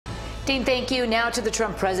Dean, thank you. Now to the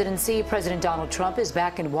Trump presidency. President Donald Trump is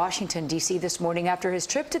back in Washington, D.C. this morning after his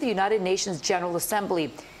trip to the United Nations General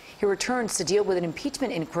Assembly. He returns to deal with an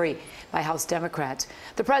impeachment inquiry by House Democrats.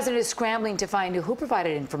 The president is scrambling to find who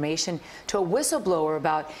provided information to a whistleblower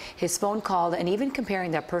about his phone call and even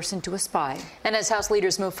comparing that person to a spy. And as House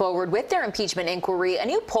leaders move forward with their impeachment inquiry, a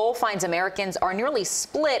new poll finds Americans are nearly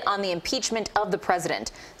split on the impeachment of the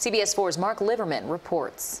president. CBS 4's Mark Liverman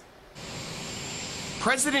reports.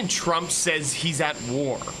 President Trump says he's at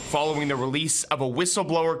war following the release of a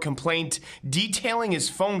whistleblower complaint detailing his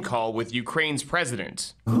phone call with Ukraine's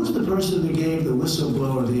president. Who's the person who gave the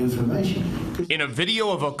whistleblower the information? In a video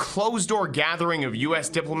of a closed-door gathering of U.S.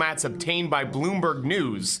 diplomats obtained by Bloomberg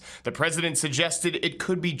News, the president suggested it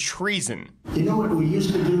could be treason. You know what we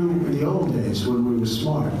used to do in the old days when we were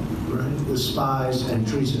smart, right? With spies and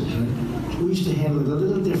treason, right? We used to handle it a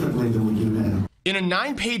little differently than we do now. In a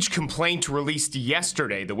 9-page complaint released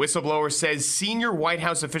yesterday, the whistleblower says senior White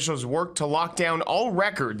House officials worked to lock down all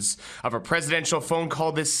records of a presidential phone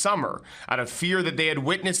call this summer out of fear that they had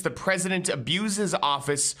witnessed the president abuse his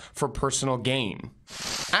office for personal gain.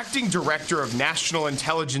 Acting Director of National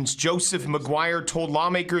Intelligence Joseph McGuire told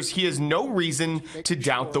lawmakers he has no reason to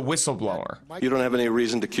doubt the whistleblower. You don't have any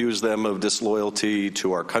reason to accuse them of disloyalty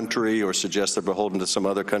to our country or suggest they're beholden to some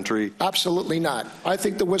other country? Absolutely not. I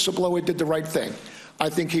think the whistleblower did the right thing. I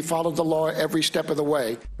think he followed the law every step of the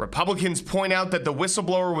way. Republicans point out that the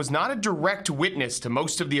whistleblower was not a direct witness to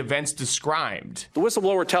most of the events described. The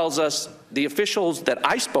whistleblower tells us the officials that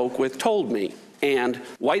I spoke with told me, and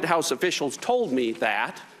White House officials told me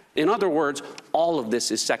that. In other words, all of this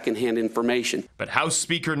is secondhand information. But House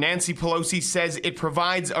Speaker Nancy Pelosi says it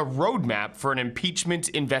provides a roadmap for an impeachment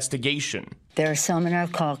investigation. There are some in our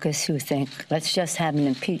caucus who think, let's just have an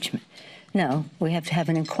impeachment. No, we have to have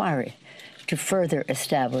an inquiry to further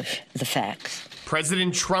establish the facts.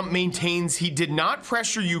 President Trump maintains he did not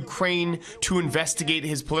pressure Ukraine to investigate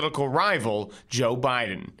his political rival, Joe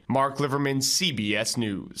Biden. Mark Liverman, CBS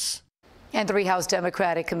News. And 3 House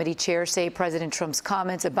Democratic Committee chairs say President Trump's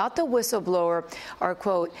comments about the whistleblower are,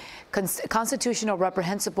 quote, constitutional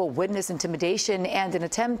reprehensible witness intimidation and an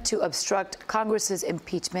attempt to obstruct Congress's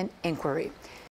impeachment inquiry.